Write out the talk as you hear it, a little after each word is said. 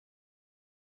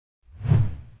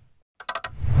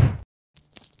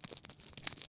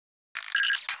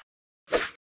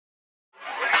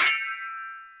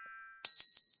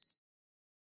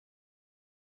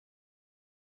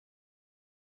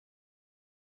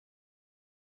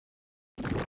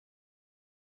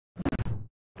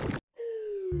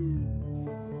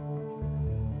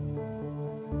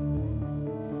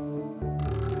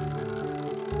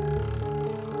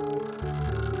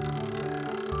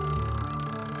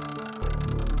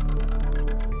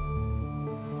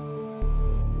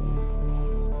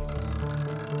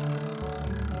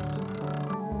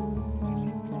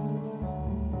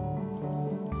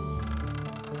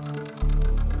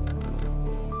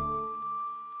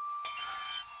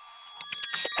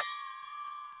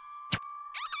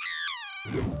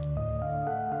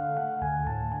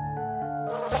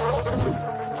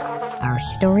Our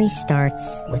story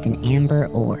starts with an amber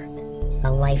orb, a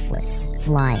lifeless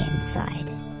fly inside.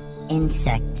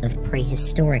 Insect of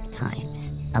prehistoric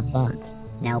times, a bug,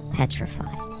 now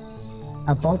petrified.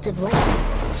 A bolt of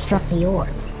light struck the orb,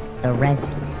 the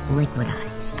resin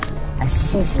liquidized. A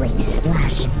sizzling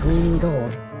splash of gleaming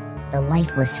gold, the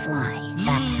lifeless fly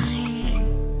baptized.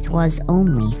 'Twas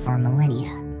only for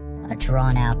millennia, a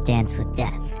drawn-out dance with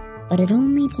death, but it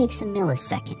only takes a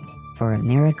millisecond for a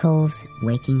miracle's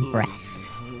waking breath.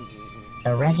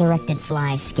 The resurrected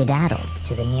fly skedaddled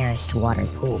to the nearest water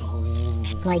pool.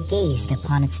 Fly gazed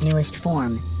upon its newest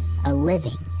form, a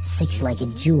living,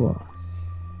 six-legged jewel.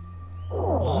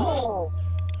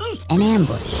 An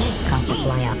ambush caught the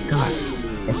fly off guard.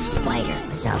 The spider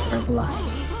was out for blood.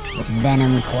 With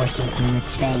venom coursing through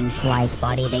its fangs, Fly's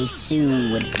body they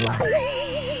soon would flood.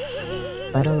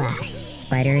 But alas,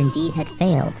 Spider indeed had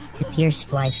failed to pierce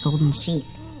Fly's golden sheath.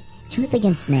 Tooth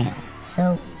against nail,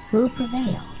 so who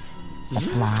prevails? The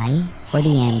fly or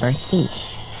the amber thief?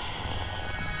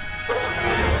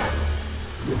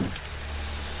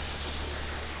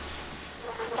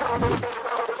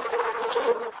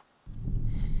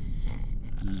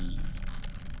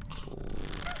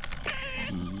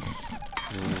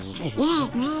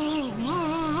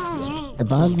 The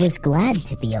bug was glad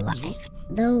to be alive,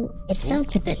 though it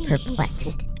felt a bit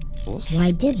perplexed.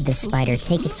 Why did the spider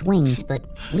take its wings but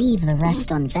leave the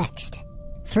rest unvexed?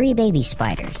 3 baby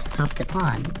spiders hopped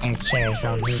upon their chairs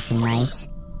all neat and nice.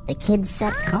 The kids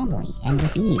sat calmly and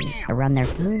with ease around their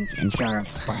spoons and jar of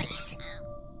spice.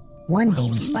 One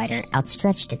baby spider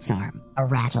outstretched its arm, a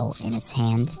rattle in its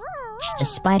hand. The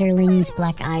spiderling's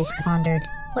black eyes pondered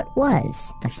what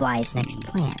was the fly's next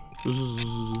plan.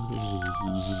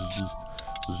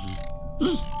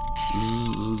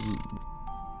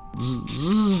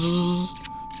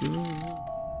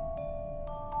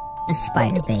 The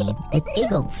spider babe, it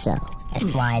giggled so at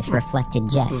Fly's reflected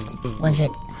jest. Was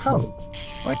it hope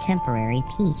or temporary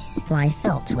peace Fly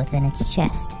felt within its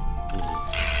chest?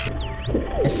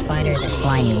 The spider that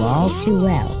Fly knew all too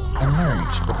well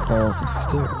emerged with bowls of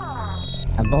stew.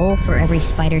 A bowl for every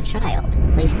spider child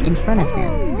placed in front of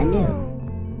them anew.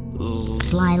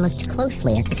 Fly looked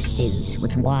closely at the stews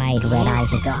with wide red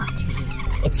eyes agog.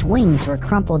 Its wings were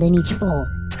crumpled in each bowl,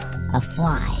 a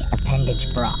fly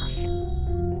appendage broth.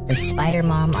 The spider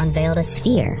mom unveiled a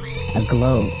sphere, a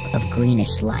globe of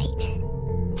greenish light.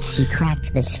 She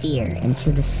cracked the sphere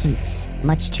into the soups,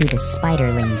 much to the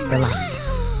spiderling's delight.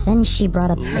 Then she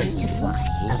brought a plate to Fly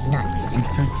of nuts and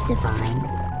fruits divine.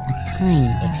 A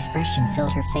kind expression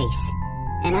filled her face,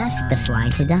 and asked the fly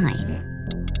to dine.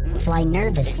 Fly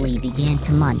nervously began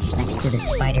to munch next to the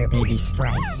spider baby's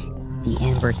thrice. The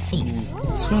amber thief,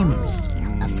 its family,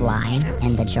 a fly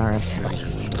and the jar of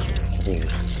spice.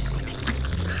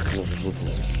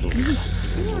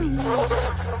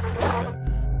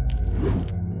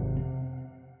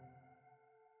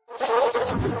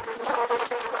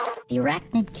 The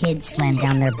arachnid kids slammed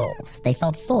down their bowls. They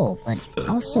felt full, but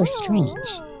also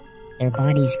strange. Their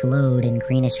bodies glowed in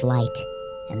greenish light,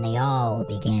 and they all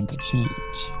began to change.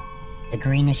 The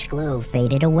greenish glow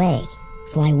faded away.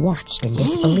 Fly watched in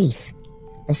disbelief.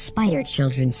 The spider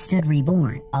children stood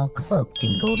reborn, all cloaked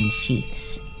in golden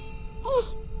sheaths.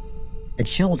 The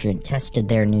children tested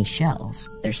their new shells.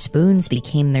 Their spoons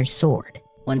became their sword.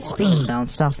 One spoon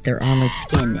bounced off their armored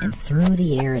skin, and through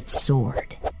the air it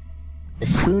soared. The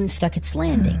spoon stuck its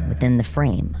landing within the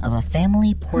frame of a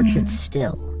family portrait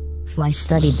still. Fly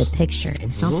studied the picture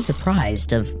and felt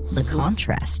surprised of the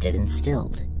contrast it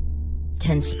instilled.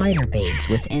 10 spider babes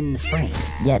within the frame,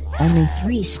 yet only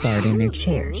 3 sparred in their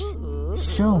chairs.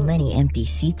 So many empty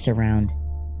seats around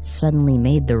suddenly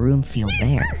made the room feel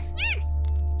bare.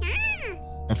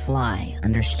 The fly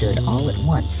understood all at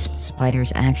once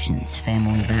Spider's actions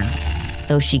family bound.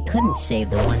 Though she couldn't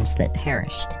save the ones that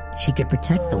perished, she could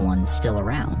protect the ones still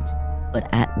around.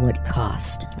 But at what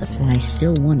cost, the fly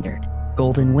still wondered.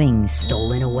 Golden wings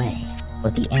stolen away,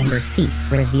 but the amber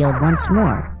thief revealed once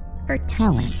more her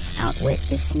talents outwit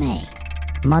dismay.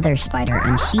 Mother Spider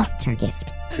unsheathed her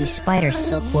gift. Through Spider's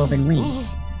silk-woven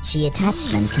wings, she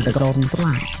attached them to the golden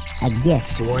fly, a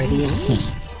gift worthy of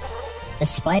kings. The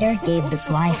spider gave the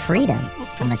fly freedom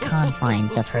from the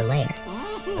confines of her lair.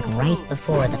 But right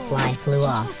before the fly flew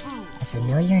off, a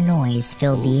familiar noise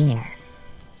filled the air.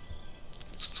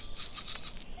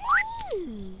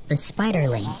 The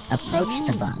spiderling approached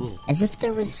the bug as if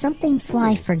there was something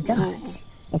Fly forgot,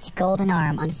 its golden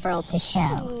arm unfurled to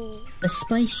show the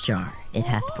spice jar it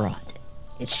hath brought.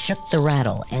 It shook the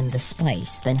rattle and the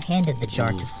spice, then handed the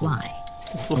jar to Fly.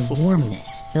 A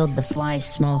warmness filled the fly's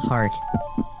small heart,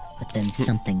 but then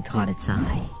something caught its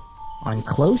eye. On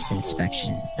close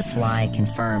inspection, the fly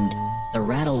confirmed the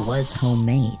rattle was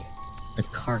homemade, the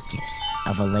carcass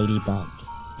of a ladybug,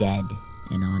 dead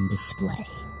and on display.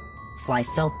 Fly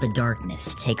felt the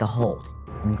darkness take a hold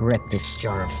and gripped its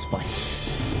jar of spice.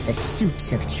 The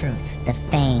soups of truth, the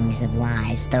fangs of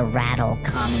lies, the rattle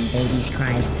common baby's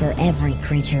cries. For every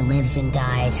creature lives and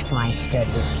dies, Fly stood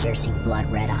with piercing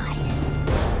blood-red eyes.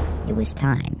 It was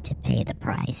time to pay the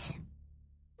price.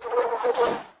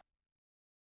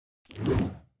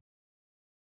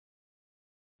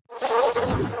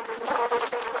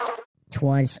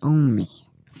 'Twas only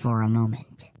for a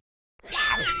moment.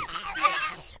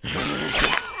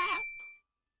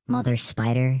 Mother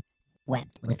Spider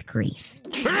wept with grief.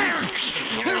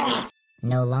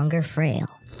 No longer frail,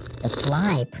 the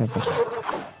fly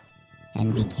prevailed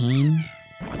and became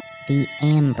the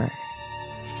Amber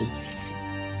Thief.